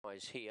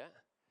prize here.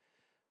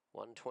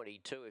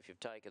 122 if you've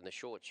taken the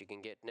shorts you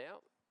can get now,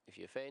 if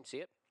you fancy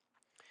it.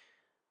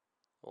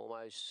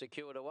 Almost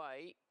secured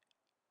away.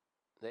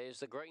 There's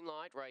the green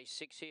light. Race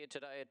 6 here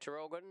today at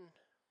Traralgon.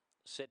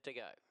 Set to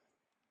go.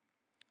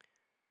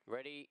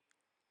 Ready.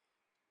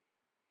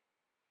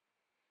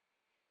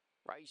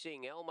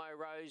 Racing, Elmo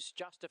Rose,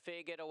 just a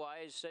fair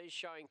getaway. He's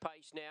showing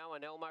pace now,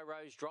 and Elmo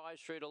Rose drives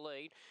through to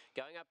lead.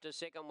 Going up to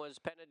second was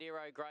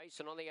Panadero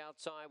Grace, and on the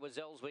outside was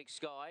Elswick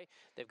Sky.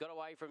 They've got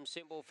away from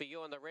Symbol for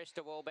You, and the rest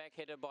are well back,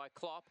 headed by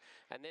Klopp.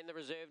 And then the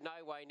reserve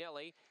No Way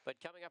Nelly.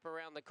 But coming up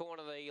around the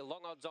corner, the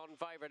long odds-on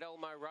favourite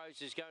Elmo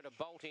Rose is going to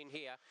bolt in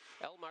here.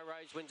 Elmo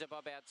Rose wins up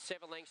about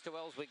 7 lengths to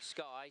Elswick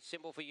Sky.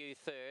 Symbol for You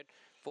third.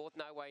 Fourth,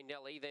 No Way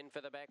Nelly. Then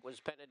for the back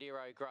was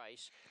Panadero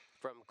Grace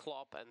from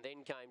Klopp, and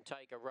then came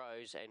Take a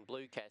Rose and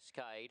Blue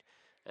Cascade,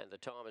 and the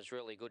time is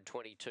really good,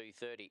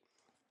 22:30.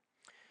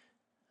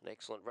 An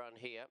excellent run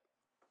here.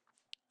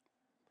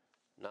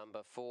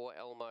 Number 4,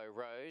 Elmo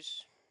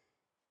Rose,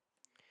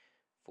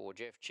 for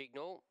Jeff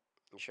Chignall,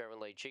 and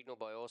Sharon Lee Chignall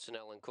by Orson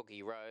Allen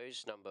Cookie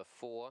Rose. Number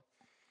 4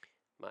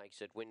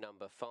 makes it win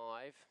number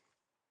 5.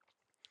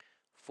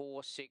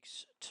 4,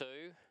 6, 2,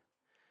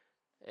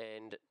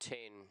 and 10.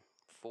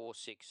 4,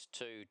 6,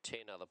 2, 10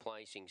 are the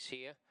placings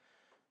here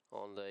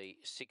on the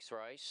 6th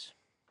race.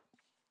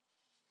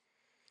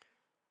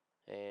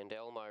 And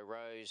Elmo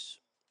Rose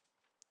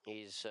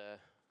is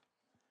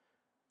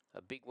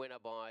a big winner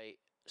by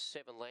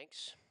 7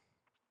 lengths.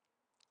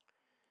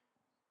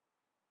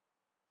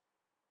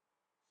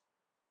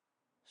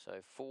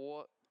 So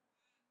 4,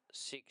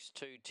 6,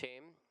 2, 10